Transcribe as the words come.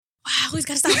always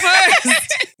gotta start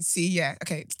first. See, yeah.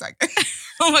 Okay, it's like...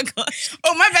 Oh my gosh.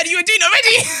 Oh, my bad. You were doing it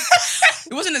already.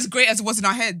 It wasn't as great as it was in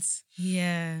our heads.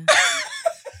 Yeah.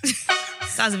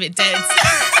 Sounds a bit dead.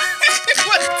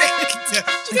 What dead? Do you know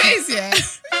what it is, yeah?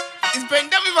 It's brain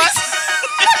done with us.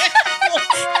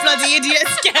 Bloody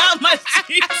idiots, get out of my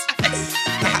street.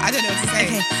 I don't know what to say.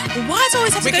 Okay. Well, why do I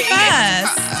always have to go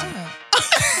first?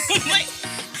 Wait,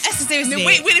 Esther, seriously. No,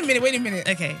 wait a minute.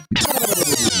 Okay.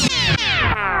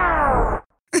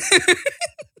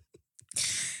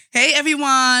 Hey,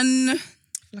 everyone. I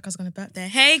feel like I was going to burp there.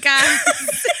 Hey, guys.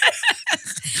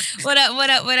 What up?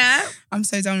 I'm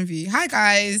so done with you. Hi,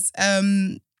 guys.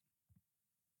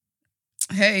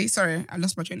 Hey, sorry. I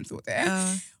lost my train of thought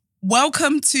there.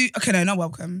 Welcome to... Okay, no, not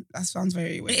welcome. That sounds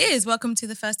very weird. It is. Welcome to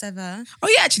the first ever.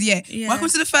 Oh, yeah, actually, yeah. Welcome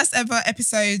to the first ever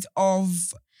episode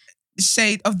of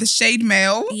the Shade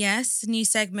Mail. Yes, new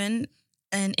segment.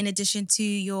 And in addition to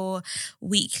your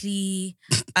weekly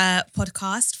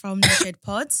podcast from the Shade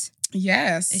Pods.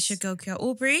 Yes. It's your girl, Kia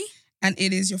Aubrey. And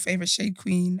it is your favourite shade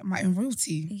queen, Martin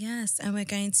Royalty. Yes, and we're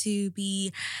going to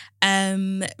be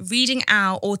reading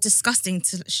out or discussing,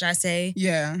 should I say?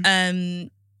 Yeah.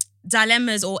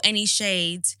 Dilemmas or any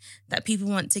shade that people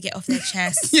want to get off their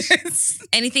chest. Yes.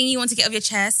 Anything you want to get off your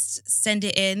chest, send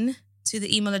it in to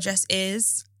the email address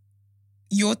is...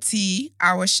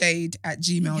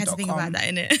 yourteaourshade@gmail.com. You had to think about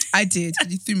that, innit? I did.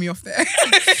 You threw me off there.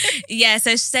 Yeah,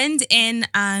 so send in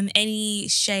any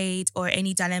shade or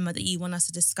any dilemma that you want us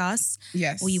to discuss.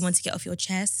 Yes. Or you want to get off your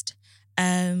chest.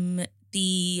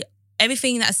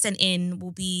 Everything that's sent in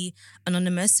will be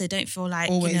anonymous, so don't feel like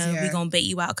Always, we're gonna bait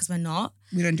you out because we're not.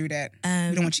 We don't do that.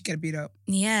 We don't want you to get beat up.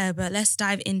 Yeah, but let's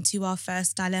dive into our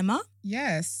first dilemma.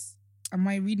 Yes. Am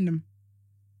I reading them?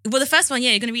 Well, the first one, yeah,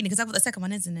 you're gonna read it because I've got the second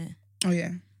one, isn't it? Oh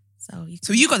yeah. So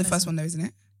you got the first one though, isn't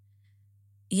it?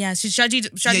 Yeah. Should I do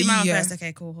my one yeah. first?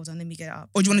 Okay, cool. Hold on, let me get it up.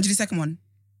 Or do you want to do the second one?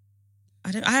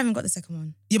 I haven't got the second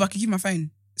one. Yeah, but I can give my phone.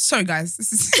 Sorry, guys.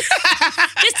 This is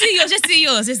Just do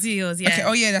yours. Yeah. Okay.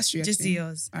 Oh yeah, that's true. Just do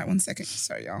yours. All right, 1 second.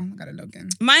 Sorry, y'all. I gotta log in.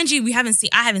 Mind you, I haven't seen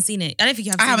it. I don't think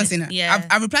you have. I haven't seen it. Yeah.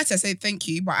 I replied to her, say thank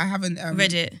you, but I haven't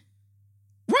read it.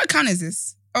 What account is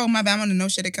this? Oh my bad, I'm on the No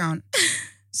Shade account.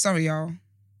 Sorry, y'all.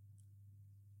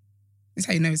 This is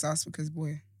how you know it's us because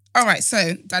boy. All right,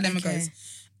 so dilemma goes.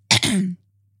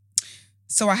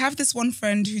 So I have this one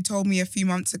friend who told me a few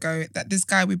months ago that this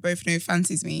guy we both know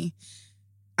fancies me,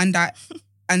 and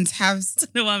has. I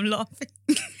don't know why I'm laughing.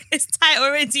 It's tight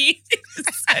already.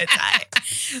 It's so tight.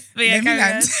 But yeah, let me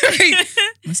land.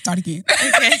 Let's start again.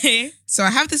 Okay. So I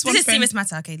have this one This is friend. serious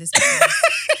matter. Okay, listen.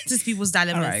 This is people's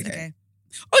dilemmas. All right, okay. Okay.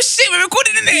 Oh shit, we're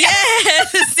recording in there. Yeah,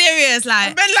 serious. Like,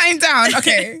 I've been lying down.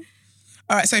 Okay.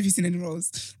 All right, sorry if you've seen any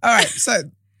rolls. All right, so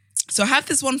I have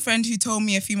this one friend who told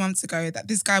me a few months ago that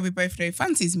this guy we both know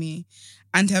fancies me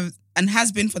and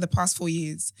has been for the past 4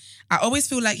 years. I always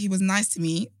feel like he was nice to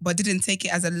me, but didn't take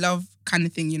it as a love kind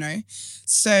of thing, you know?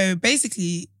 So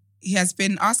basically, he has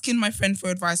been asking my friend for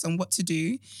advice on what to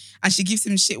do, and she gives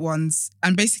him shit ones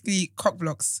and basically cock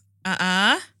blocks.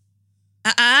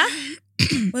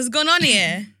 What's going on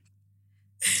here?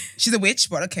 She's a witch,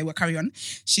 but okay, we'll carry on.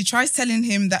 She tries telling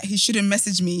him that he shouldn't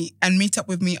message me and meet up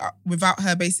with me without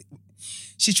her.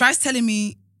 She tries telling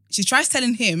him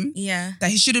that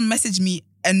he shouldn't message me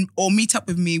or meet up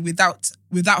with me without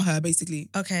her, basically.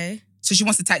 Okay. So she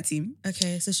wants to tag team.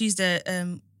 Okay, so she's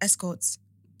the escorts.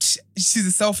 She's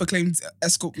a self-acclaimed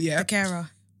escort, yeah. The carer.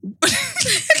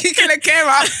 A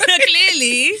carer.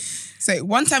 Clearly. So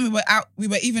one time we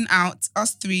were even out,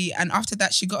 us three, and after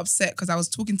that she got upset because I was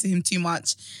talking to him too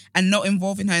much and not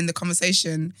involving her in the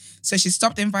conversation. So she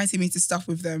stopped inviting me to stuff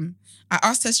with them. I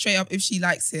asked her straight up if she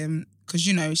likes him because,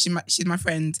 you know, she's my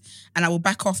friend and I will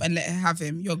back off and let her have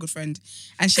him. You're a good friend.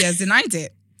 And she has denied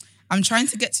it. I'm trying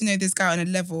to get to know this guy on a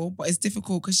level, but it's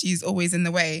difficult because she's always in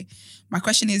the way. My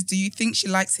question is, do you think she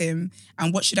likes him?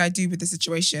 And what should I do with the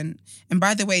situation? And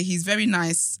by the way, he's very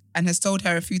nice and has told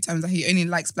her a few times that he only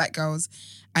likes black girls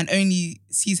and only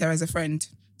sees her as a friend.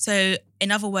 So, in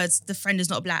other words, the friend is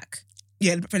not black?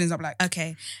 Yeah, the friend is not black.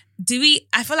 Okay.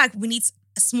 I feel like we need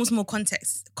a small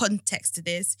context to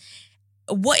this.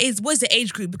 What is the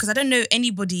age group? Because I don't know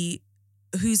anybody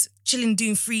who's chilling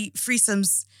doing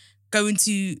threesomes, going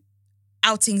to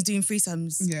outings doing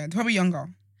threesomes. Yeah, probably younger.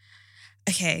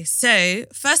 Okay, so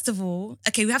first of all,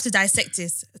 we have to dissect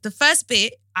this. The first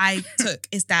bit I took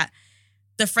is that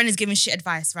the friend is giving shit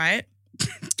advice, right?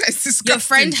 That's disgusting. Your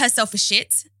friend herself is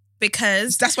shit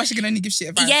because... That's why she can only give shit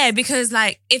advice. Yeah, because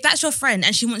like, if that's your friend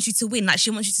and she wants you to win, like she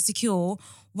wants you to secure,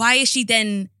 why is she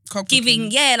then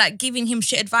giving him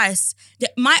shit advice?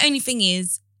 My only thing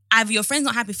is, either your friend's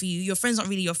not happy for you, your friend's not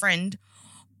really your friend,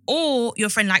 or your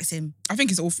friend likes him. I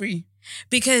think it's all three.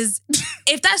 Because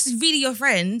if that's really your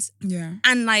friend, Yeah.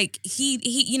 and like he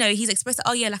you know, he's expressed that,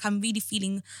 oh yeah, like I'm really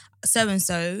feeling so and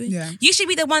so. Yeah. You should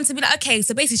be the one to be like, okay,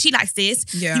 so basically she likes this.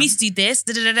 Yeah. You need to do this.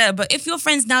 Da, da, da, da. But if your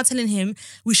friend's now telling him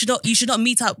you should not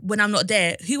meet up when I'm not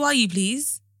there, who are you,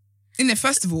 please? In the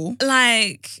festival,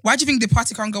 Like, why do you think the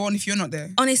party can't go on if you're not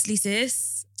there? honestly,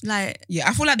 sis. Like, Yeah,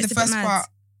 I feel like the It's a bit first mad. part.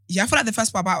 Yeah, I feel like the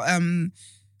first part about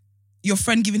your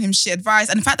friend giving him shit advice,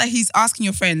 and the fact that he's asking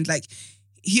your friend, like,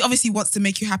 he obviously wants to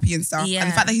make you happy and stuff. Yeah.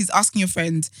 And the fact that he's asking your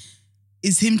friend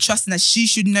is him trusting that she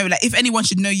should know, like, if anyone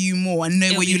should know you more and know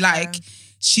It'll what be you her. like,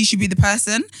 she should be the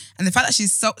person. And the fact that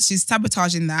she's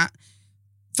sabotaging that.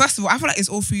 First of all, I feel like it's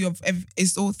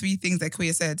all three things that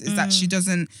Queer said. Is that she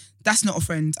doesn't. That's not a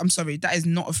friend. I'm sorry, that is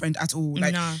not a friend at all.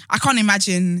 Like, no. I can't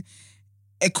imagine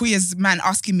a Queer's man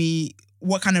asking me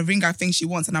what kind of ring I think she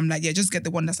wants, and I'm like, yeah, just get the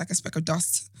one that's like a speck of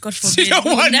dust. God She forbid. don't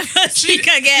We'll want- never speak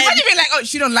again. Imagine being like, oh,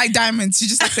 she don't like diamonds. She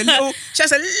just has a little. She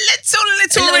has a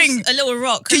little ring. A little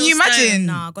rock. Can a you little stone. imagine?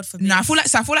 Nah, God forbid. Nah, I feel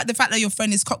like the fact that your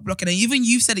friend is cock blocking, and even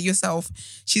you've said it yourself,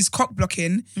 she's cock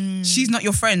blocking. She's not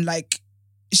your friend. Like,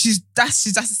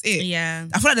 that's it. Yeah.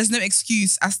 I feel like there's no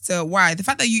excuse as to why. The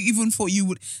fact that you even thought you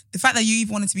would, the fact that you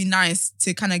even wanted to be nice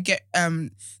to kind of get to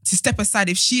step aside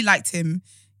if she liked him.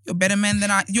 You're a better man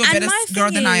than you're a And better my girl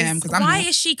thing than I is, am, because I'm why not.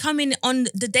 is she coming on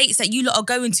the dates that you lot are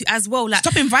going to as well? Like,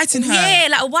 Stop inviting her. yeah,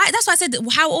 like why? That's why I said,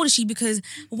 how old is she? Because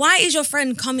why is your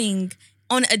friend coming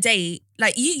on a date?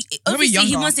 Like, you, obviously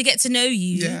he younger. wants to get to know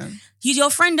you. Yeah.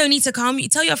 Your friend don't need to come. You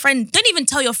tell your friend. Don't even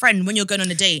tell your friend when you're going on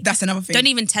a date. That's another thing. Don't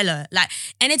even tell her. Like,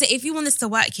 and if you want this to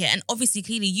work here, and obviously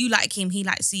clearly you like him, he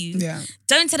likes you. Yeah.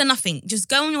 Don't tell her nothing. Just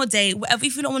go on your date. Whatever.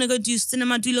 If you don't want to go do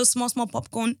cinema, do little small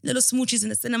popcorn, little smooches in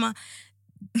the cinema.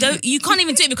 You can't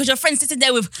even do it because your friend's sitting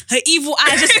there with her evil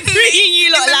eyes just reading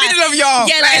you lot, in the like, middle of y'all.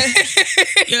 yeah,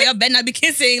 like you better not be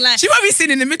kissing. Like, She might be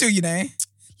sitting in the middle, you know.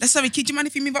 Let's sorry, kid, do you mind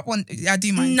if you move up one? I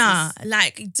do mind. nah, sis.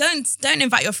 like don't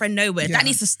invite your friend nowhere. Yeah. That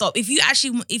needs to stop. If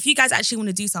you guys actually want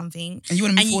to do something, And you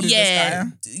want to move forward with this guy.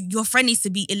 your friend needs to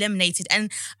be eliminated.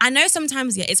 And I know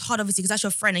sometimes, yeah, it's hard obviously because that's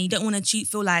your friend and you don't want to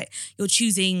feel like you're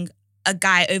choosing a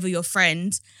guy over your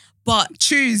friend. But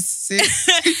Choose, sis.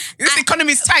 This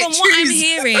economy is tight. from Choose. what I'm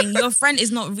hearing, your friend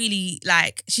is not really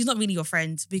she's not really your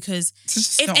friend because It's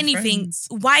just if not anything, friends.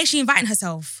 why is she inviting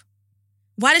herself?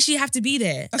 Why does she have to be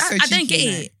there? That's so I don't cheeky, get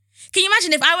innit? it. Can you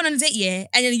imagine if I went on a date, yeah,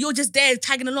 and then you're just there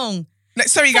tagging along? Like,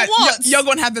 sorry, For guys, what? you're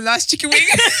gonna have the last chicken wing.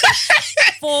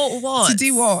 For what? To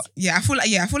do what? Yeah, I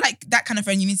feel like that kind of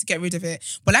friend, you need to get rid of it.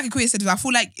 But like Akuya said, I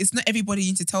feel like it's not everybody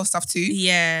you need to tell stuff to.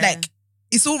 Yeah. Like,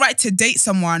 it's all right to date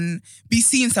someone, be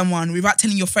seeing someone without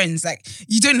telling your friends. Like,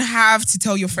 you don't have to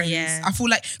tell your friends. Yeah. I feel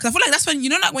like that's when, you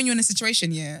know, like when you're in a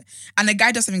situation, yeah, and a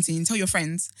guy does something to you, and tell your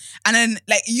friends, and then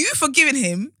like you forgiving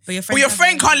him, But your but your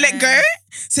friend can't let yeah. go.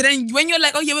 So then when you're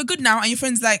like, oh yeah, we're good now, and your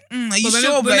friend's like, are you But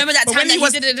sure? remember that But time when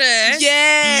that he did it?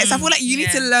 Yes, I feel like you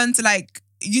need yeah. to learn to like.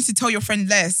 You need to tell your friend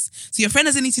less. So your friend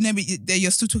doesn't need to know that you're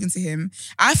still talking to him.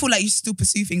 I feel like you should still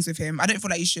pursue things with him. I don't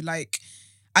feel like you should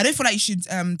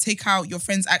take out your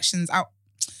friend's actions out.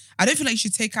 I don't think you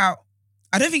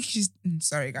should,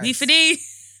 sorry guys.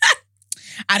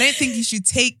 I don't think you should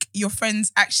take your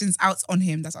friend's actions out on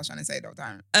him. That's what I was trying to say the whole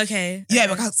time. Okay. Yeah,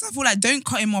 okay. because I feel like don't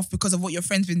cut him off because of what your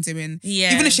friend's been doing.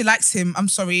 Yeah. Even if she likes him, I'm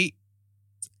sorry.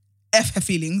 F her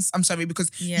feelings. I'm sorry because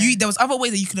Yeah. there was other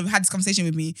ways that you could have had this conversation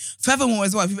with me. Furthermore,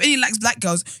 as well, if he only likes black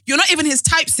girls, you're not even his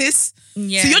type, sis.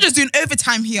 Yeah. So you're just doing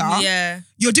overtime here. Yeah.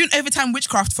 You're doing overtime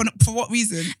witchcraft for what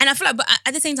reason? And I feel like, but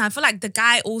at the same time, I feel like the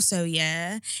guy also,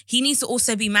 yeah, he needs to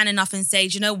also be man enough and say,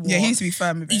 do you know what? Yeah, he needs to be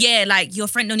firm with it. Yeah, like your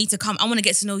friend don't need to come. I want to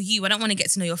get to know you. I don't want to get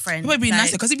to know your friend. It would be like,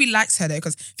 nicer because if he likes her though,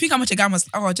 because think how much a guy must,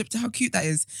 how cute that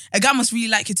is. A guy must really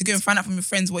like you to go and find out from your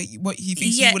friends what he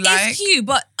thinks you would like. it's cute,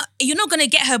 but you're not gonna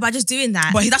get her by just doing that.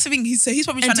 But that's the thing, he's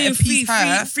probably and trying to doing appease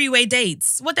her. freeway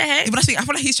dates. What the heck? Yeah, but that's the thing, I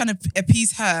feel like he's trying to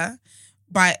appease her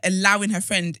by allowing her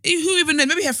friend, who even knows,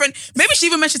 maybe she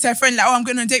even mentioned to her friend like, oh, I'm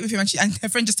going on a date with him, and her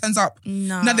friend just turns up.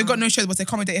 No. Now they've got no choice but to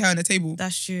accommodate her on the table.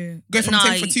 That's true. Go from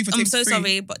table for two for I'm table so for three.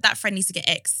 sorry, but that friend needs to get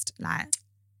exed. Like,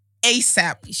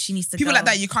 ASAP. she needs to People go. like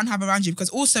that you can't have around you, because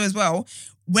also as well,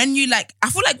 when you like, I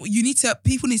feel like you need to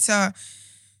peep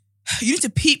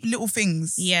little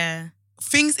things. Yeah.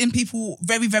 Things in people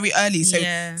very, very early. So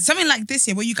Yeah. something like this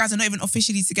here, where you guys are not even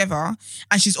officially together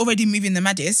and she's already moving the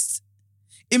maddest.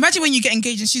 Imagine when you get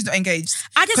engaged and she's not engaged.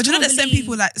 I just Because you know can't there's some believe-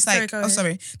 people like, it's Sorry, like, go oh ahead.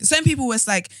 sorry. There's some people where it's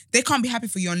like, they can't be happy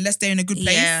for you unless they're in a good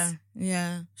place. Yeah.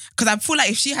 Yeah. Because I feel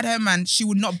like if she had her man, she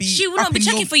would not be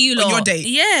checking for you on lot. your date.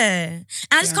 Yeah. And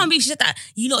I just can't believe she said that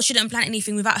you lot shouldn't plan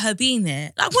anything without her being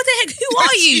there. Like, what the heck? Who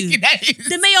are you?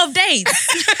 The mayor of dates.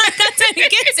 Like, I don't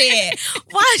get it.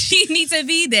 Why do you need to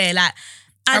be there? Like,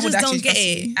 I just don't get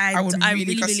it. I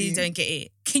really don't get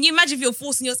it. Can you imagine if you're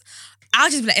forcing yours? I'll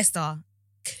just be like, Esther,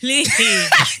 clearly.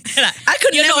 Like, I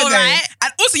could never know, though. right?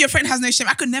 And also your friend has no shame.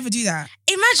 I could never do that.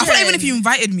 Imagine. I feel like even if you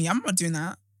invited me, I'm not doing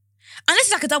that. Unless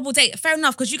it's like a double date, fair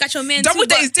enough, because you got your man Double too,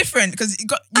 date is different because you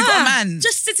got a man.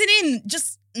 Just sitting in,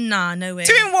 nah, no way.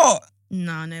 Doing what?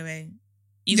 Nah, no way.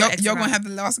 You're going to have the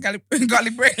last garlic bread. You got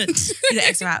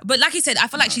extra out. But like you said, I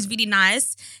feel like she's really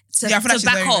nice to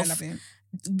back off. Very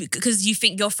because you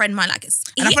think your friend might like it.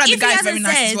 And I feel like the guy is very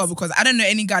nice as well because I don't know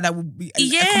any guy that would be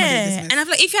accommodating this. And I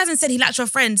feel like if he hasn't said he likes your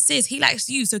friend, sis, he likes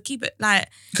you, so keep it like...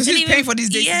 Because he's paying for these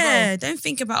dates as well. Yeah, don't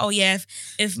think about,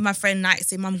 if my friend likes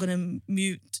him, I'm going to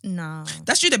mute. No.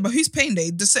 That's true though, but who's paying though?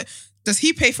 Does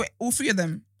he pay for all three of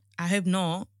them? I hope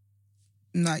not.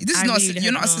 No,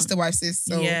 you're not a sister wife, sis.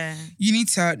 So you need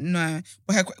to know.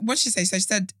 But what did she say? So she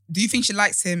said, do you think she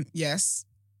likes him? Yes.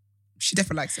 She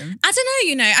definitely likes him. I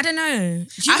don't know, I don't know.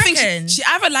 Do you reckon? Think she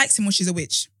either likes him or she's a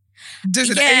witch. I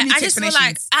just feel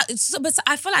like, but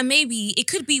I feel like maybe it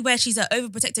could be where she's an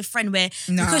overprotective friend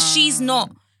because she's not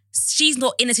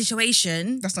in a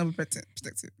situation. That's not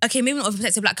protective. Okay, maybe not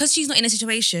overprotective. Like, because she's not in a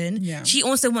situation, she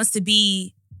also wants to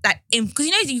be like,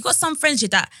 because you've got some friends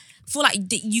that feel like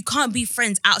you can't be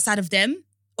friends outside of them,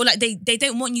 or like they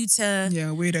don't want you to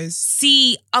weirdos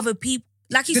see other people.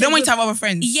 Like they don't want you to have other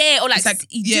friends. Yeah, or like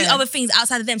do other things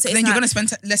outside of them. So then you're going to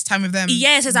spend less time with them.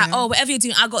 Yeah, so it's like, whatever you're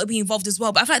doing, I got to be involved as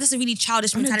well. But I feel like that's a really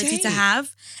childish mentality to have,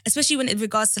 especially when it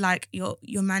regards to like your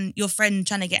friend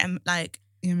trying to get him like...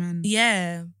 Yeah, man.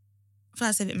 Yeah. I feel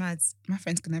like that's a bit mad. My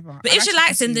friends can never. But if she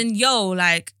likes him, then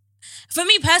like... For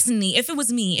me personally, if it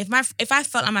was me, if I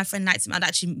felt like my friend liked him, I'd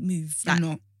actually move. Like, I'm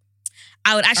not.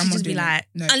 I would actually just be like...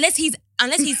 No. Unless he's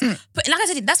like I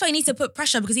said, that's why he needs to put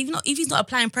pressure, because if he's not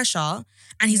applying pressure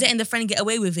and he's letting the friend get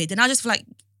away with it, then I just feel like,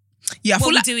 what are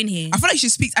we doing here? I feel like you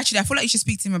should speak. Actually, I feel like you should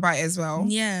speak to him about it as well.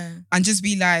 Yeah, and just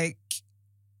be like,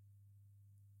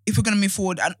 if we're gonna move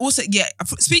forward, and also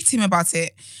speak to him about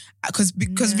it,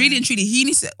 because really and truly, he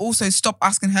needs to also stop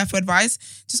asking her for advice.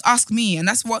 Just ask me, and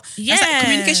that's what. Yeah, that's like,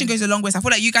 communication goes a long way. So I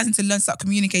feel like you guys need to learn to start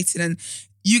communicating and.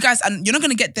 You guys, and you're not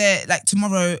gonna get there like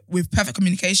tomorrow with perfect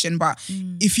communication, but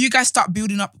if you guys start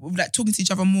building up, like talking to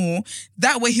each other more,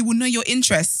 that way he will know your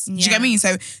interests. Do you get what I mean?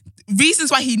 So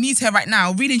reasons why he needs her right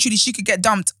now, really and truly, she could get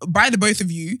dumped by the both of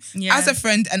you as a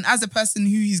friend and as a person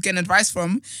who he's getting advice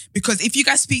from. Because if you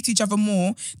guys speak to each other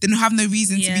more, then you'll have no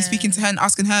reason to be speaking to her and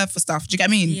asking her for stuff. Do you get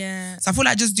what I mean? Yeah. So I feel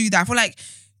like just do that. I feel like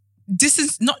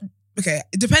distance, not. Okay,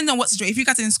 depending on what situation. If you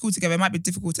guys are in school together, it might be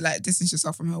difficult to like distance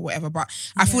yourself from her or whatever. But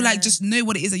I feel like just know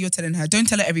what it is that you're telling her. Don't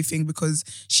tell her everything, because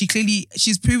she's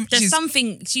proved there's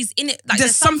something she's in it. Like,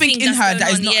 there's something in her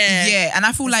that is not. Yeah, and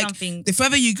I feel like the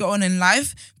further you go on in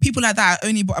life, people like that are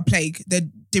only but a plague. They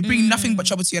bring nothing but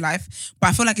trouble to your life. But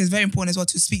I feel like it's very important as well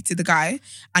to speak to the guy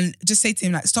and just say to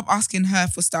him like, stop asking her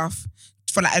for stuff.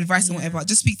 For like advice and whatever,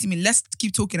 just speak to me. Let's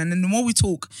keep talking, and then the more we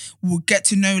talk, we'll get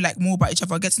to know like more about each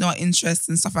other, get to know our interests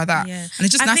and stuff like that. Yeah. And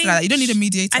it's just nice like that. You don't need a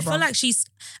mediator. I feel like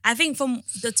I think from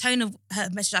the tone of her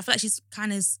message, I feel like she's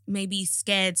kind of maybe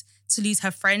scared to lose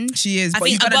her friend. She is. I but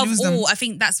think you above lose all, them. I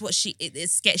think that's what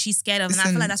she's scared of, and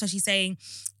I feel like that's why she's saying,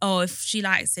 "Oh, if she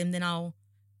likes him, then I'll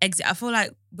exit." I feel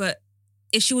like, but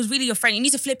if she was really your friend, you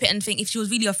need to flip it and think, if she was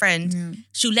really your friend,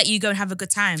 she'll let you go and have a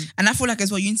good time. And I feel like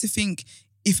as well, you need to think,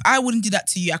 if I wouldn't do that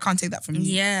to you, I can't take that from you.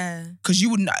 Yeah. Because you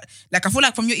wouldn't, like, I feel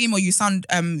like from your email, you sound,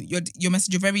 your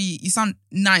message, you sound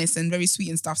nice and very sweet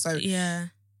and stuff. So yeah,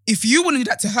 if you wouldn't do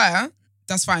that to her,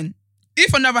 that's fine.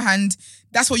 If on the other hand,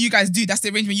 that's what you guys do, that's the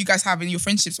arrangement you guys have in your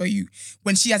friendships, where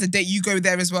when she has a date, you go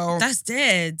there as well. That's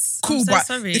dead. Cool, but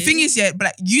sorry. The thing is, but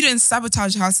like, you don't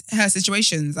sabotage her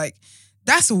situations. Like,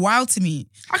 that's wild to me.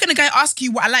 How can a guy ask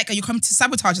you what I like and you come to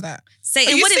sabotage that?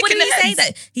 What did he say?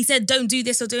 That he said, don't do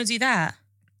this or don't do that.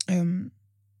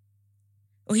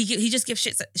 Or he just gives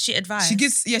shit advice. She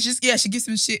gives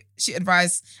him shit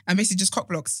advice and basically just cock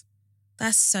blocks.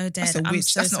 That's so dead. That's a witch. I'm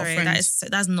so that's sorry. Not a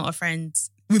friend. That's not a friend.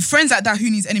 With friends like that,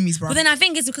 who needs enemies, bro? But then I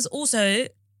think it's because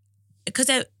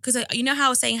you know how I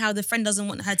was saying how the friend doesn't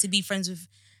want her to be friends with.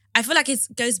 I feel like it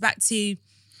goes back to,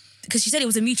 because she said it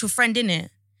was a mutual friend, innit?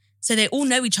 So they all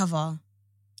know each other,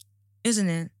 isn't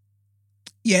it?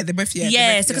 Yeah, they're both.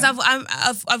 Yeah, so because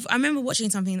I remember watching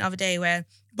something the other day where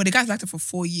But the guy's liked her for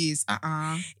 4 years.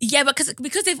 Yeah,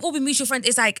 because they've all been mutual friends,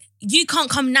 it's like, you can't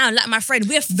come now like my friend.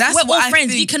 We're That's all what I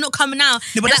friends. think. You cannot come now.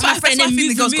 No, but like my friend. that's why I And think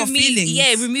the girl's remove got me. feelings.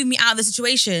 Yeah, remove me out of the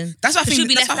situation. That's why I think she'll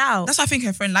be left out. That's why I think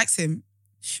her friend likes him.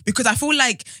 Because I feel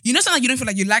like, sometimes you don't feel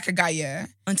like you like a guy, yeah?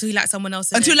 Until you like someone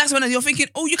else. Until you like someone else, you're thinking,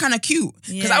 oh, you're kind of cute.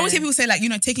 Because I always hear people say like,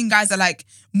 taking guys that are like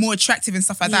more attractive and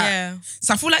stuff like that. Yeah.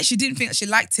 So I feel like she didn't think that she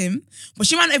liked him, but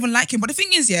she might not even like him. But the thing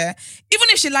is, yeah, even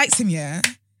if she likes him, yeah,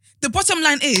 the bottom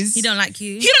line is... He don't like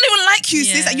you. He don't even like you,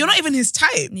 sis. Yeah. Like, you're not even his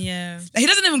type. Yeah. Like, he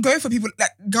doesn't even go for people, like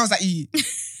girls like you.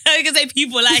 I can say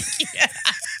people like you.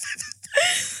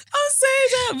 I'm saying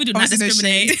that. We do not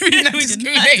discriminate. We do not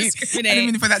discriminate. I didn't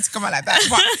mean for that to come out like that.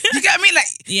 But you get what I mean? Like,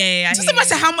 yeah. It doesn't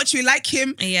matter how much you like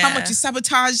him, Yeah. how much you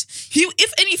sabotage.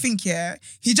 If anything, yeah,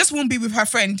 he just won't be with her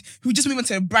friend who just moved on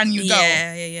to a brand new girl.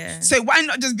 Yeah. So why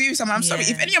not just be with someone? I'm sorry.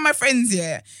 If any of my friends,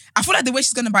 yeah, I feel like the way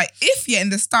she's gonna buy, if in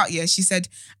the start, yeah, she said,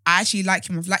 I actually like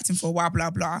him, I've liked him for a while, blah,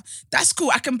 blah. That's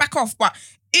cool. I can back off. But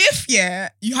if,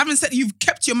 you haven't said, you've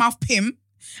kept your mouth pim,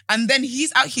 and then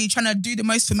he's out here trying to do the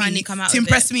most for me to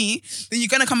impress me, then you're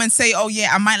going to come and say, oh yeah,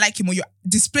 I might like him, or you're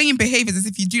displaying behaviours as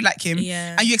if you do like him,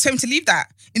 and you expect him to leave that.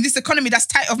 In this economy that's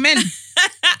tight of men.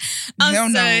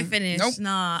 I'm so finished. Nope.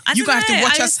 Nah. You're going to have to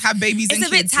watch us have babies and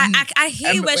kids. It's a bit tight. I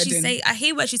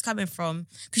hear where she's coming from,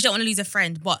 because you don't want to lose a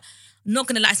friend, but I'm not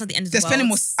going to lie, it's not the end of the world. Plenty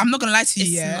more, I'm not going to lie to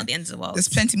you, It's not the end of the world. There's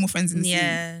plenty more friends in the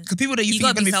scene. Because people that you think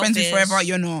you're going to be friends with forever,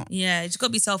 you're not. Yeah, you just got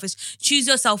to be selfish. Choose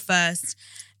yourself first.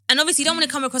 And obviously, you don't want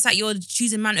to come across like you're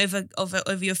choosing man over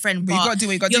your friend. But you got to do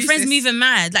what you got to do. Your friend's moving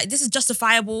mad. Like, this is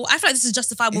justifiable. I feel like this is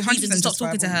justifiable reason to stop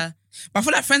talking to her. But I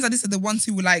feel like friends like this are the ones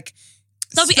who will like...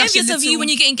 They'll be envious of you when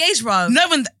you get engaged, bro. No,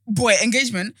 boy,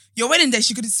 engagement. Your wedding day,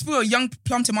 she could spill a young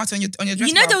plum tomato on your dress.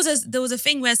 You know, there was a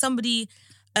thing where somebody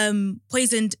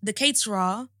poisoned the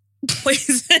caterer,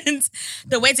 poisoned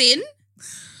the wedding.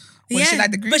 Well, she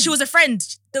like the green. But she was a friend.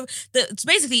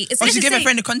 Basically, it's she gave her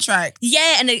friend a contract.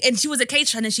 Yeah, and she was a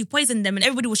caterer, and then she poisoned them, and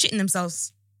everybody was shitting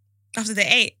themselves after they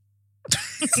ate.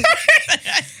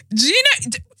 Do you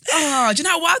know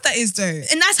how wild that is, though?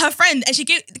 And that's her friend, and can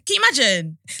you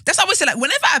imagine? That's what I always say. Like,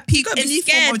 whenever I peek any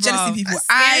form of jealousy in people,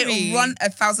 I run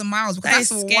 1,000 miles because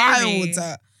that's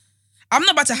wild. I'm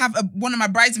not about to have one of my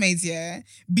bridesmaids,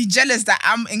 be jealous that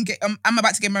I'm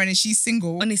about to get married and she's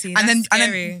single. Honestly, and then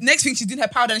next thing she's doing her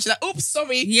powder and she's like, oops,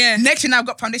 sorry. Yeah. Next thing I've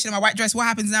got foundation in my white dress. What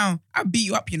happens now? I'll beat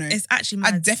you up, It's actually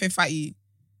mad. I'd definitely fight you.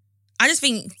 I just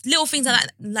think little things like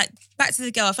that, like back to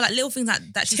the girl, I feel like little things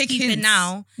that she's keeping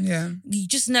now. Yeah. You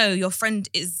just know your friend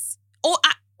is...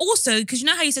 Also, because you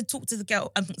know how you said talk to the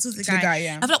girl, talk to the guy.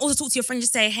 Yeah. I feel like also talk to your friend and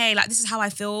just say, hey, like, this is how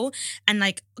I feel. And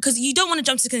like, because you don't want to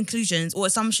jump to conclusions or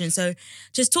assumptions. So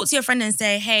just talk to your friend and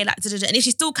say, hey, like, da-da-da. And if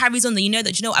she still carries on, then you know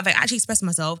that, I've actually expressed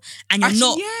myself and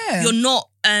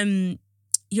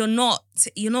you're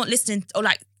not listening or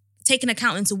like taking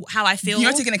account into how I feel. You're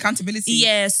not taking accountability.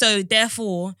 Yeah. So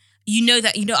therefore, you know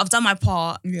that, I've done my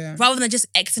part. Yeah. Rather than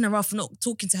just Xing her off for not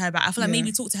talking to her about it. I feel like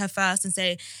maybe talk to her first and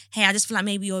say, hey, I just feel like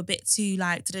maybe you're a bit too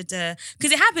like, da-da-da.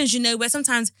 Because it happens, where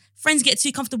sometimes friends get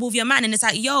too comfortable with your man and it's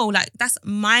like, yo, like, that's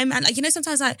my man. Like,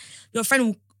 sometimes like your friend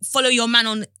will follow your man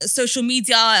on social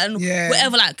media and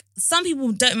whatever. Like, some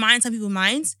people don't mind, some people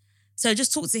mind. So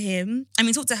just talk to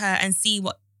her and see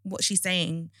what she's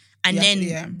saying and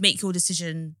then make your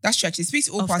decision. That's true, actually. Speak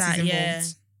to all parties involved. Yeah.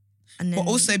 And then, but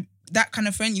also, that kind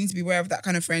of friend, you need to be aware of that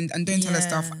kind of friend and don't tell her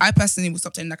stuff. I personally will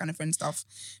stop telling that kind of friend stuff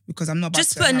because I'm not about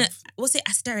just to put what's it,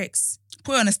 asterisk?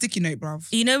 Put it on a sticky note,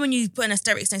 bruv. When you put an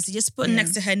asterisk next to, just put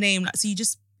next to her name, like, so you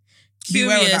just be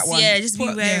aware of that one. Yeah, just be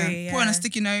wary. Put on a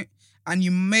sticky note and you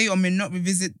may or may not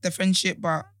revisit the friendship,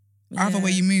 but either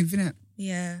way you move, innit?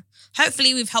 Yeah.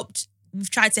 Hopefully we've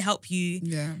tried to help you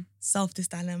solve this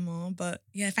dilemma. But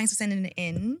yeah, thanks for sending it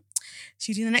in.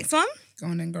 Should we do the next one? Go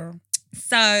on then, girl.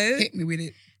 So hit me with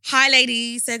it. Hi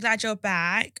ladies, so glad you're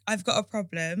back. I've got a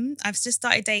problem. I've just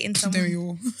started dating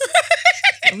someone.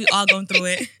 We are going through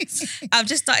it. I've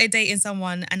just started dating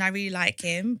someone and I really like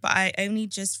him, but I only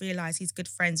just realised he's good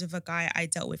friends with a guy I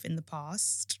dealt with in the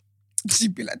past.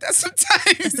 She'd be like that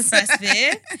sometimes. That's the first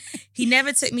bit. He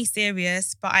never took me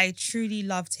serious, but I truly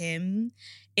loved him.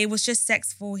 It was just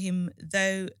sex for him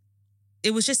though,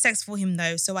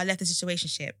 so I left the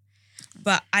situationship.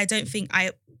 But I don't think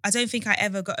I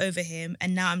ever got over him,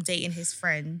 and now I'm dating his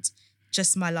friend.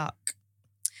 Just my luck.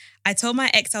 I told my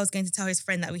ex I was going to tell his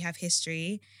friend that we have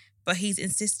history, but he's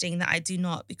insisting that I do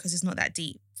not because it's not that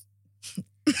deep.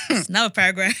 Another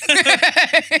paragraph.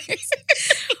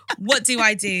 What do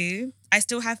I do? I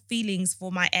still have feelings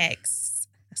for my ex.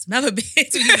 That's another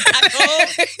bit.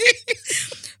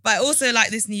 But I also like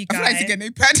this new I guy. feel like to get no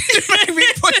pad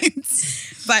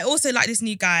points. But I also like this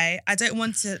new guy. I don't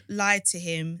want to lie to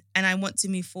him, and I want to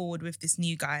move forward with this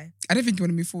new guy. I don't think you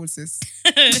want to move forward, sis.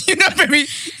 You're not very.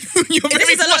 You're This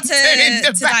very is a lot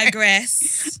to back.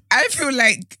 digress. I feel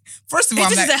like, first of all, I'm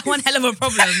This like, is one hell of a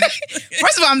problem.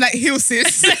 first of all, I'm like, heal,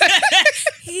 sis.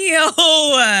 Yo.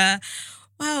 Wow.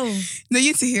 No, you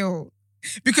need to heal.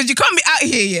 Because you can't be out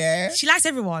here, yeah? She likes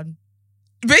everyone.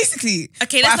 Basically.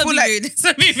 Okay, But I let's not feel be like- rude. Let's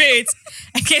not be rude.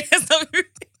 Okay, let's not be rude.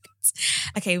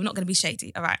 Okay, we're not going to be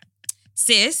shady. All right.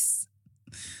 Sis,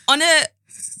 on a...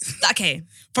 Okay.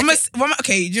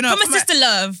 Okay, you know, From a sister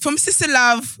love. from sister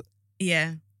love,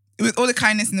 Yeah. with all the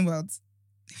kindness in the world,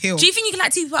 heal. Do you think you can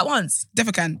like two people at once?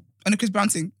 Definitely can. On a Chris Brown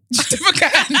thing. Definitely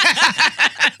can.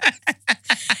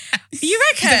 You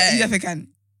reckon? Definitely can.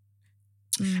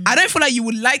 I don't feel like you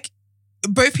would like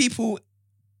both people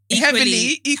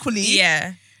equally.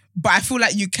 Yeah. But I feel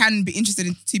like you can be interested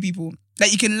in two people.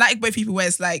 Like you can like both people where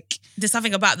it's like, There's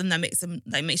something about them that makes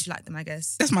you like them, I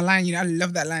guess. that's my line, you know, I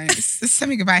love that line. There's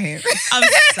something about him. I'm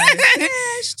so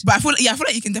finished. But I feel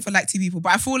like you can definitely like two people.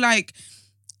 But I feel like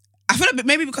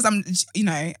maybe because I'm, you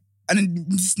know, on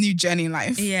this new journey in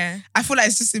life, Yeah. I feel like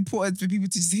it's just important for people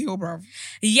to just heal, bro.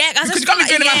 Yeah, Because you can't be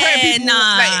going about hurting people,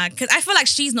 Nah, like- because I feel like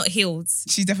she's not healed.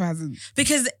 She definitely hasn't.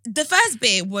 Because the first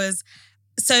bit was,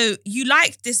 so you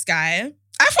liked this guy.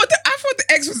 I thought the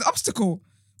ex was an obstacle,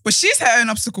 but she's her own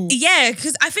obstacle. Yeah,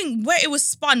 because I think where it was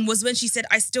spun was when she said,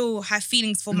 I still have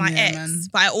feelings for my Yeah, ex, man.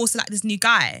 but I also like this new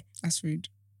guy. That's rude.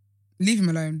 Leave him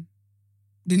alone.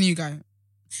 The new guy.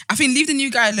 I think leave the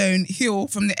new guy alone, heal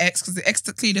from the ex, because the ex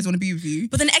clearly doesn't want to be with you.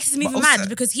 But then the ex is moving also- mad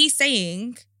because he's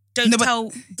saying, don't No, but- tell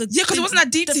the Yeah, because it wasn't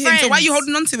that deep the to him, so why are you friends.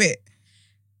 holding on to it?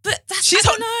 But that's, She's I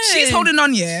don't know. She's holding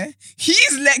on, yeah.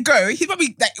 He's let go. He's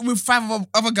probably like with 5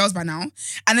 other girls by now.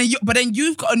 And then but then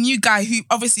you've got a new guy who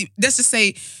obviously, let's just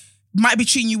say, might be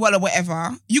treating you well or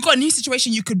whatever. You got a new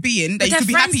situation you could be in that But you they're could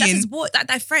be friends, happy that's in. his boy,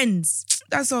 they're friends.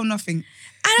 That's all nothing.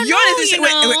 I don't You're know, in this- you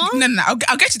wait, know. no.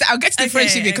 I'll get to that. I'll get to the Okay,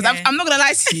 friendship because okay. I'm not gonna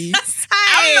lie to you.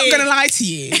 Hey. I'm not gonna lie to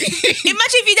you.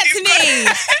 Imagine if you did that to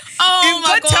me. Oh If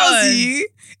my God tells you,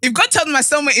 if God tells my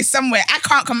soulmate is somewhere, I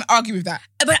can't come and argue with that.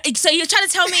 But so you're trying to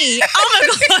tell me,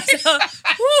 oh my God.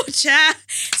 Woo, cha.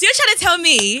 So you're trying to tell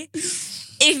me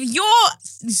if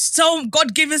your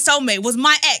God-given soulmate was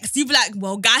my ex, you'd be like,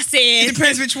 well, gas It it.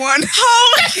 depends which one.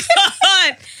 Oh my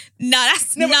God. No,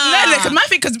 that's No, nah. because my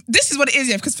thing, because this is what it is,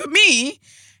 yeah. Because for me,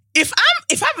 if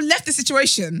I've left the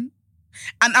situation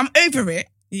and I'm over it,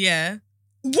 Yeah.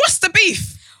 what's the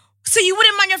beef? So you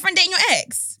wouldn't mind your friend dating your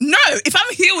ex? No, if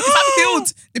I'm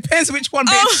healed, depends which one,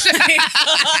 bitch. Oh my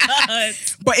God.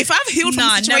 But if I've healed from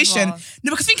Nah, the situation, never.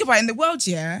 no, because think about it, in the world,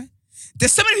 yeah,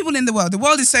 there's so many people in the world. The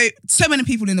world is so many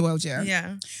people in the world, yeah.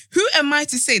 Yeah. Who am I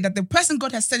to say that the person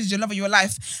God has said is your love of your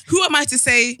life? Who am I to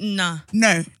say Nah.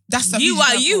 no? That's not You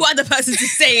are the person to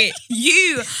say it.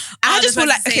 You I are just the feel person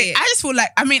like to say okay. it. I just feel like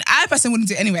I personally wouldn't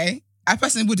do it anyway. I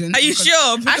personally wouldn't. Are you because- sure?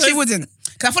 I actually Because- wouldn't.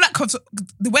 Because I feel like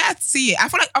the way I see it, I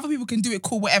feel like other people can do it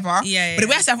cool, whatever. Yeah, But the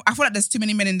way yeah. I see it, I feel like there's too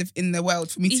many men in the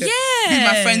world for me to Yeah. be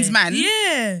my friend's man.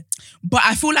 Yeah. But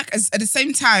I feel like at the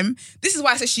same time, this is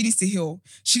why I said she needs to heal.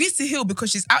 She needs to heal because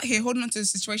she's out here holding on to the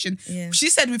situation. Yeah. She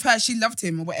said with her, she loved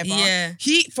him or whatever. Yeah.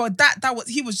 She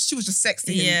was just sex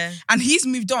to him. Yeah. And he's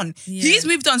moved on. Yeah. He's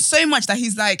moved on so much that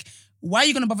he's like, why are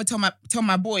you gonna bother tell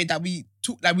my boy that we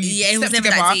took Yeah, it was slept never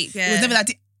together? that deep, yeah. It was never that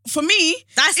deep. For me,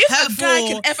 That's if hurtful. a guy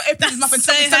can ever open his mouth and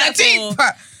tell me it's not that hurtful. deep,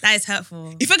 That is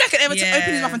hurtful. if a guy can ever Yeah.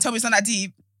 open his mouth and tell me it's not that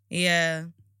deep, Yeah.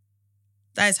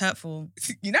 That is hurtful.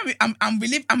 you know, I'm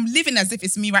living as if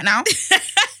it's me right now.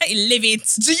 Live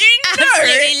it. Do you know?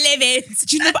 Absolutely live it.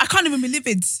 Do you know? But I can't even be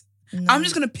livid. No. I'm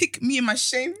just gonna pick me and my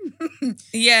shame,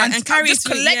 Yeah, and carry just it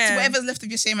through, collect yeah. whatever's left of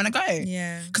your shame and I go.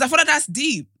 Yeah. Because I feel like that's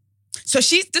deep. So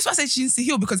this is why I say she needs to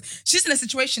heal because she's in a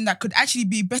situation that could actually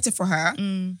be better for her,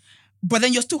 Mm. but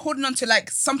then you're still holding on to like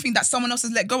something that someone else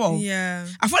has let go of. Yeah.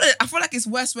 I feel like it's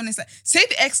worse when it's like, say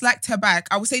the ex liked her back,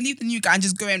 I would say leave the new guy and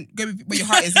just go with where your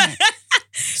heart is, innit?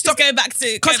 Stop going back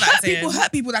to Because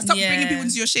hurt people that stop Yeah. bringing people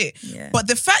into your shit. Yeah. But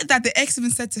the fact that the ex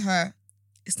even said to her,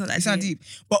 it's not that it's not deep.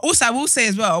 But also I will say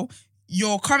as well,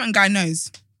 your current guy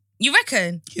knows. You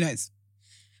reckon? He knows.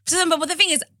 So, but the thing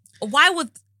is, why would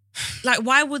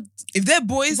If they're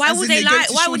boys, why as would in they go lie?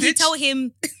 to Why would he Shoreditch, tell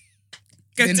him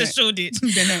go They to know. Shoreditch?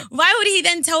 they know. Why would he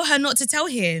then tell her not to tell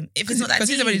him if it's not that Because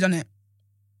he's deep? already done it.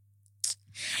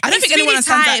 I don't It's think anyone really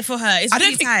understands tight that. for her. It's I don't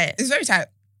really think tight. it's very tight.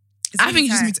 It's I really think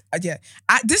you just tight. need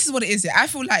to, this is what it is. Yeah, I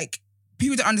feel like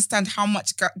people don't understand how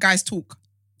much guys talk.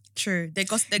 True. They're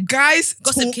Guys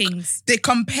gossip talk. kings. They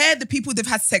compare the people they've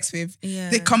had sex with. Yeah.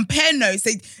 They compare notes.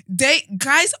 They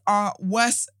guys are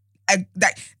worse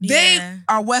like they Yeah.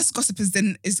 are worse gossipers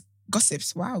than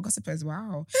gossips. Wow, gossipers.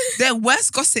 Wow, they're worse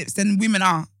gossips than women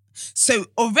are. So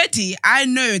already, I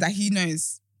know that he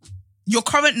knows. Your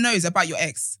current knows about your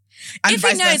ex. And If he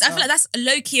vice knows, versa. I feel like that's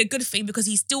low key a good thing because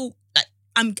he's still like.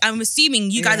 I'm assuming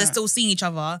you guys Yeah. are still seeing each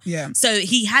other. Yeah. So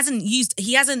he hasn't.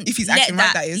 If he's acting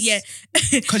right, that is. Yeah.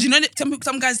 Because you know that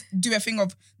some guys do a thing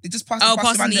of they just pass the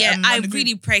pass personally, around I the group.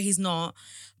 really pray he's not.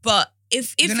 But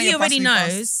if You know he you're already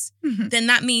passing knows, pass. then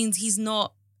that means he's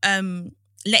not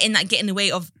letting that get in the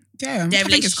way of Yeah, their I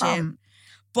think it's relationship. calm.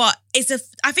 But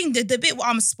I think the bit where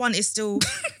I'm spun is still,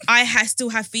 still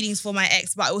have feelings for my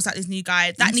ex, but I also like this new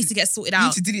guy. That needs to get sorted You need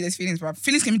out. to delete those feelings, bro.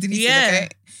 Feelings can be deleted, Yeah. okay?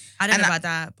 I don't and know about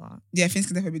that, but Yeah, feelings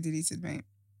can definitely be deleted, mate.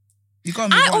 You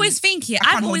gotta move I on. always think here. I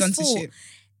can't I've hold always on to thought. shit.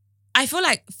 I feel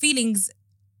like feelings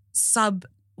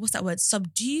what's that word?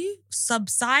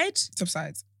 Subside.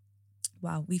 Subsides.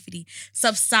 Wow, weefily.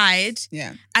 Subside.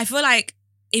 Yeah. I feel like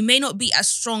it may not be as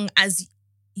strong as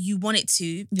you want it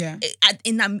to. Yeah.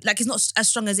 In that, like, it's not as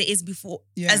strong as it is before,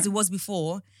 Yeah. as it was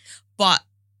before. But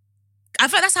I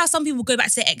feel like that's how some people go back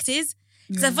to their exes.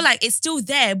 Because I Yeah. feel like it's still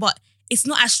there, but it's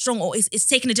not as strong, or it's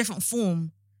taken a different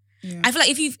form. Yeah. I feel like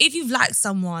if you've liked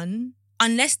someone,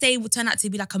 unless they will turn out to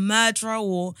be like a murderer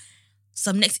or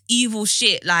some next evil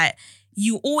shit, like,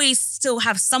 you always still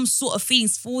have some sort of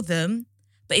feelings for them,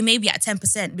 but it may be at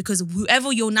 10% because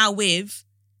whoever you're now with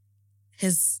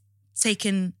has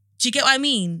taken. Do you get what I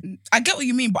mean? I get what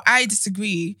you mean, but I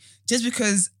disagree. Just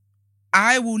because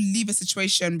I will leave a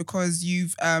situation because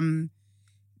you've done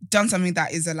something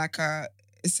that is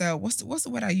what's the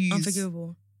word I use?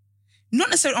 Unforgivable. Not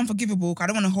necessarily unforgivable, 'cause I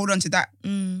don't want to hold on to that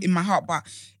Mm. in my heart, but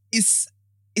it's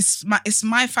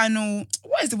my final,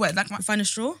 what is the word? Like my Final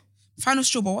straw? final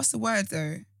straw, but what's the word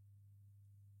though?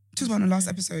 Talked about in the last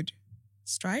episode.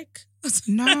 Strike?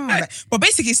 No. But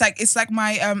basically it's like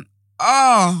my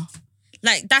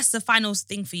Like, that's the final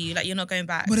thing for you. Like, you're not going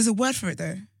back. but there's a word for it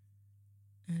though.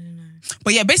 I don't know.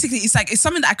 But yeah, basically it's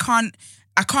something that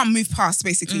I can't move past,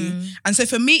 basically. And so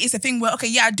for me, it's a thing where, okay,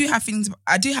 yeah, I do have feelings.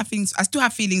 I still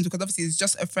have feelings because obviously it's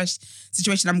just a fresh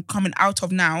situation I'm coming out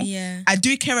of now. Yeah. I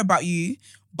do care about you,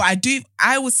 but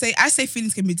I say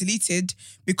feelings can be deleted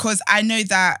because I know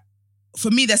that for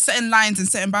me, there's certain lines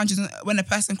and certain boundaries when a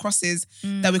person crosses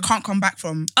that we can't come back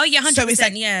from. Oh, yeah, 100%, So it's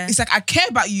like, yeah. it's like I care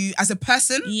about you as a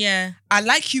person. Yeah. I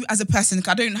like you as a person.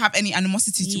 I don't have any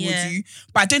animosity towards you,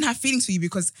 but I don't have feelings for you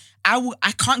because I will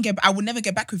never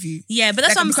get back with you. Yeah, but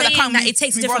that's what I'm because I saying, can't that move- it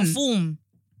takes a move different on. form.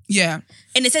 Yeah.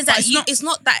 In the sense But that it's it's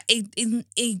not that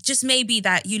it just may be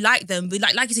that you like them, but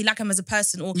like you say, you like them as a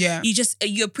person, or Yeah.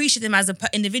 you appreciate them as an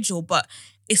individual, but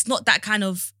it's not that kind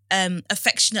of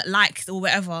affectionate like or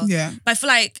whatever. Yeah. But I feel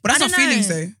like, But that's I not don't know. feelings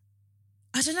though.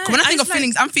 I don't know. When I think just of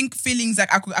feelings, I'm thinking feelings like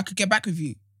I could get back with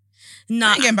you.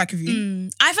 Nah, I ain't getting back with you.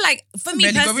 I feel like, for me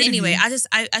Barely got personally rid of anyway,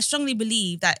 you. I strongly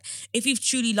believe that if you've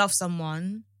truly loved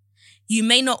someone, you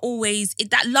may not always,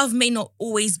 that love may not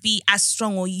always be as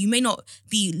strong, or you may not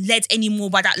be led anymore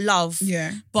by that love.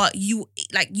 Yeah. But you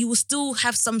will still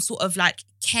have some sort of like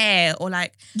care or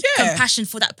like Yeah. compassion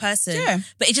for that person. Yeah.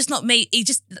 But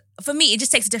for me, it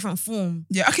just takes a different form.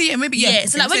 Yeah. Okay. Yeah. Maybe. Yeah.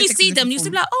 So Okay, like when say you it takes a see them, different you still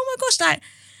form. be like, oh my gosh,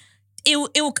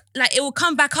 like it will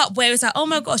come back up where it's like, oh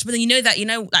my gosh, but then you know that,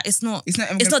 like it's not It's not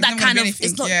that never kind gonna of be anything,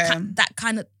 it's not yeah. that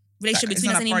kind of relationship It's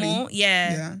between us not a party. anymore.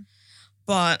 Yeah. Yeah.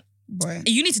 But Boy.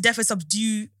 you need to definitely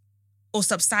subdue or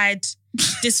subside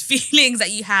these feelings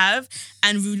that you have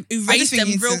and erase think them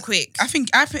you need real to- quick. I think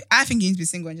you need to be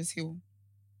single and just heal.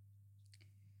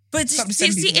 But stop you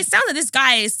defending see, people. it sounds like this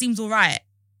guy seems all right.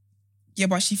 Yeah,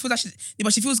 but she feels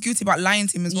she feels guilty about lying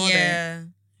to him as well. Though. Yeah.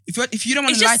 If you don't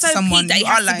want It's to lie just to so someone, peak that you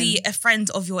you are have to lying. be a friend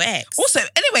of your ex. Also,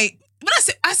 anyway, when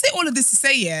I say all of this to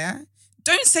say, yeah,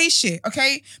 don't say shit,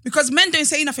 okay? Because men don't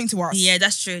say nothing to us. Yeah,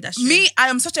 that's true. That's true. Me, I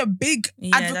am such a big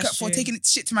Yeah, advocate that's for true. taking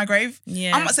shit to my grave.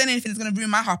 Yeah. I'm not saying anything that's going to ruin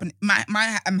my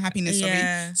happiness.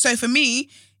 Yeah. Sorry. So for me,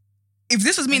 if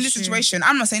this was me in That's this true. situation,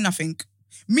 I'm not saying nothing.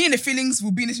 Me and the feelings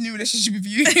will be in this new relationship with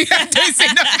you. I don't say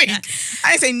nothing.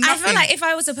 I ain't say I nothing. feel like if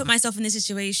I was to put myself in this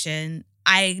situation,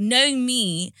 knowing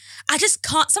me, I just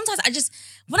can't. Sometimes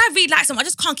when I really like someone, I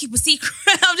just can't keep a secret.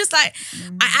 I'm just like,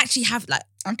 I actually have like,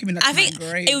 I'm keeping that I to think my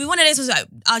grave. it was one of those was like,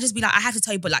 I'll just be like, I have to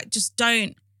tell you, but like, just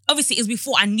don't. Obviously, it was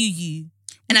before I knew you,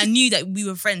 and I knew that we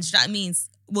were friends. You know what I mean?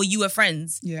 Well, you were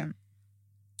friends, Yeah.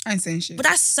 I ain't saying shit. but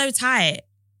that's so tight.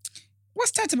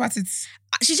 What's tight about it?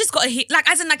 She's just got to hit, like,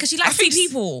 as in, like, 'cause she likes think three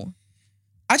people.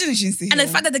 I just think she needs to heal. And the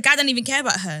fact that the guy don't even care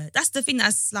about her, that's the thing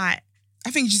that's like, I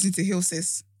think you just need to heal,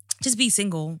 sis. just be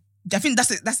single. I think that's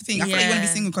the thing. I feel like you want to be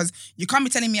Yeah. single because you can't be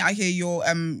telling me out here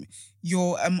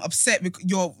you're upset because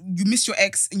you miss your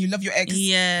ex and you love your ex.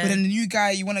 Yeah. But then the new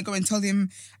guy, you want to go and tell him.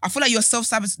 I feel like you're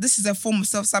self-sabotage. This is a form of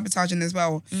self-sabotaging as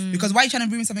well. Because why are you trying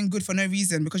to ruin something good for no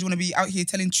reason? Because you want to be out here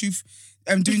telling truth,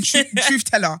 doing truth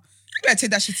teller. You better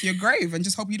take that shit to your grave and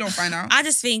just hope you don't find out. I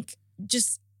just think,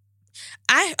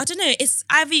 I don't know. It's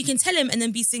either you can tell him and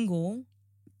then be single.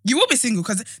 You will be single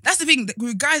because that's the thing.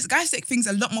 Guys take things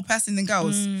a lot more personally than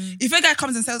girls. If a guy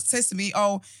comes and says to me,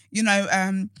 "Oh, you know,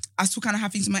 I still kind of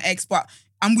have things with my ex, but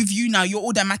I'm with you now. You're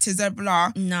all that matters."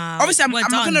 Blah. Nah. Obviously, I'm we're not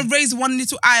done. gonna raise one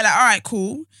little eye. Like, all right,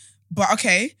 cool, but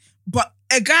okay. But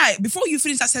a guy, before you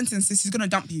finish that sentence, he's gonna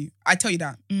dump you. I tell you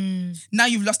that. Now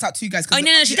you've lost out 2 guys. Oh, no, the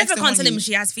she ex definitely don't can't want tell him you.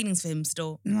 she has feelings for him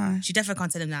still. No. She definitely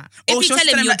can't tell him that. Or If she you wants tell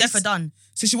to him, you're like, definitely done.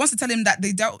 So she wants to tell him that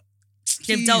they dealt.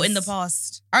 They've dealt in the Jeez.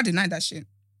 past. I deny that shit.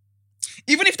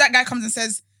 Even if that guy comes and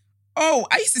says, "Oh,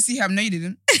 I used to see him." No, you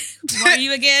didn't. What are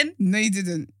you again? No, you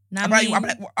didn't. Nah, I'm like,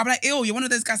 me. I'm like, ew, you're one of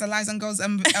those guys that lies on girls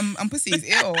and pussies.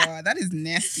 Ew, that is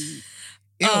nasty.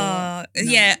 Ew. No.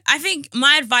 Yeah, I think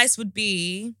my advice would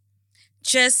be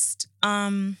just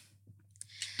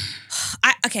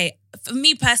okay, for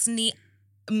me personally,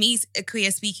 me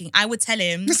queer speaking, I would tell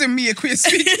him. Listen, me a queer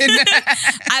speaking.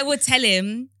 I would tell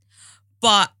him,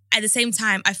 but at the same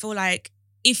time, I feel like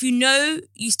if you know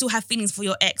you still have feelings for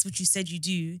your ex, which you said you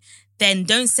do, then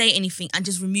don't say anything and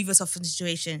just remove yourself from the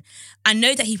situation. I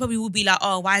know that he probably will be like,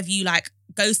 "Oh, why have you like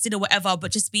ghosted or whatever?"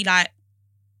 But just be like,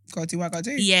 Gotta do what I gotta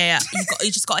do. "Yeah,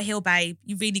 you just got to heal, babe.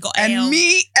 You really got to heal." And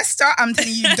me, Esther, I'm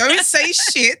telling you, don't say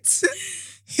shit.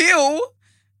 Heal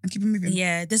and keep it moving.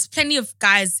 Yeah, there's plenty of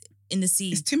guys in the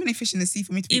sea. There's too many fish in the sea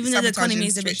for me to be Even though the sabotaging economy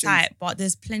is a bit situations. tight, but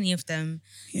there's plenty of them.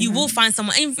 Yeah. You will find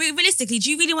someone. And realistically,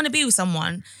 do you really want to be with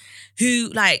someone who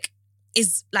like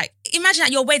is like? Imagine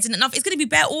at your wedding and it's going to be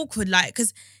bare awkward, like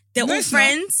because they're No, all it's not.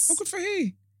 friends. Awkward for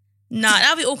who? Nah,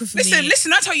 that'll be awkward for me.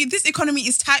 Listen, I tell you, this economy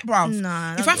is tight, bruv.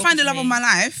 Nah, If that'll I be find the awkward love for of me. my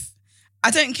life,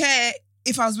 I don't care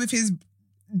if I was with his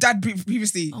dad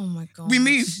previously. Oh my god, We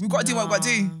move. We've got to do what we've got to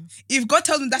do. If God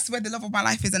tells me that's where the love of my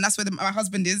life is and that's where my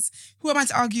husband is, who am I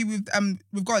to argue with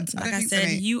God? Like don't I think said, so,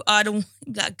 mate. you are the one.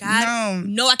 Like God,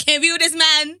 no, I can't be with this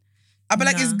man. I'll be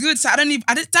like, No. it's good. So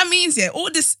that means, yeah, all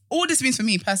this means for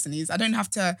me personally is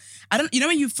you know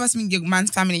when you first meet your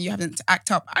man's family, you haven't to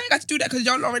act up. I ain't got to do that because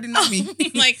y'all already know me. Oh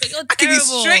my god, you're I can be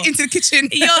terrible. straight into the kitchen.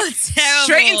 You're terrible.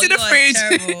 Straight into the You're fridge.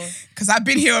 terrible. Because I've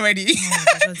been here already. Oh my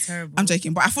god, you're terrible. I'm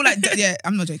joking, but I feel like, yeah,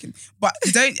 I'm not joking. But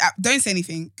don't say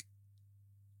anything.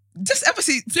 Just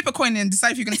obviously flip a coin and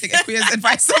decide if you're going to take a queer's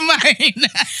advice or mine.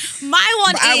 My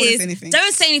one But I wouldn't is say anything.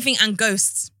 don't say anything and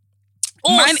ghost.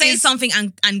 Or Mine say is- something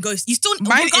and ghost. You still,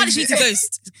 Mine regardless, you is- need to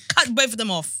ghost. Cut both of them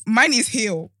off. Mine is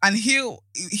heal. And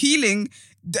healing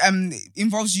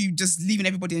involves you just leaving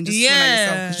everybody and just feeling like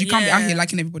yourself. Because you can't be out here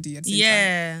liking everybody at the same time.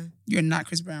 Yeah. You're not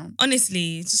Chris Brown.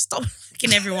 Honestly, just stop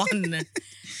liking everyone. And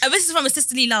this is from a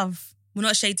sisterly love. We're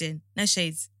not shading. No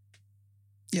shades.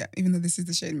 Yeah, even though this is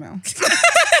the shade mail.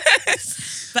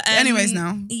 But Anyways,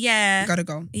 now. Yeah. Gotta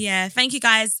go. Yeah, thank you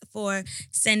guys for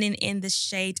sending in the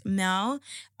shade mail.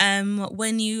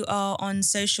 When you are on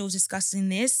social discussing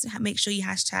this, make sure you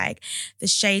hashtag the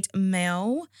shade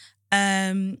mail.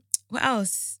 What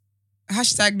else?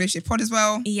 Hashtag No Shade Pod as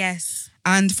well. Yes.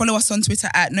 And follow us on Twitter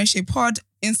at No Shade Pod,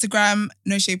 Instagram,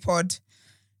 No Shade Pod.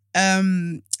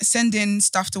 Send in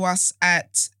stuff to us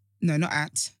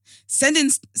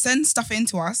send stuff in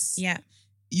to us. Yeah.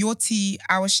 Your tea,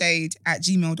 our shade at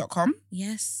gmail.com.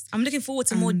 Yes. I'm looking forward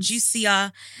to more And-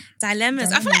 juicier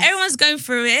dilemmas. I feel like Dilemmas. everyone's going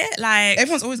through it. Like,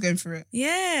 Everyone's always going through it.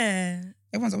 yeah.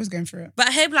 Everyone's always going through it. But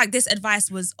I hope like this advice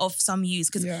was of some use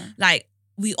because Yeah. like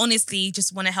we honestly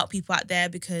just want to help people out there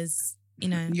because, you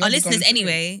know, Y'all our be listeners going through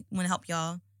anyway want to help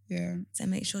y'all. Yeah. So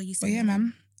make sure you But send yeah, it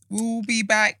man. We'll be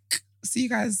back. See you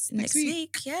guys next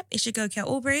week. Yep. It's your girl, Kel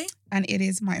Aubrey. And it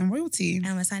is My Own Royalty.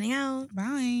 And we're signing out.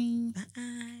 Bye.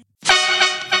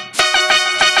 Bye.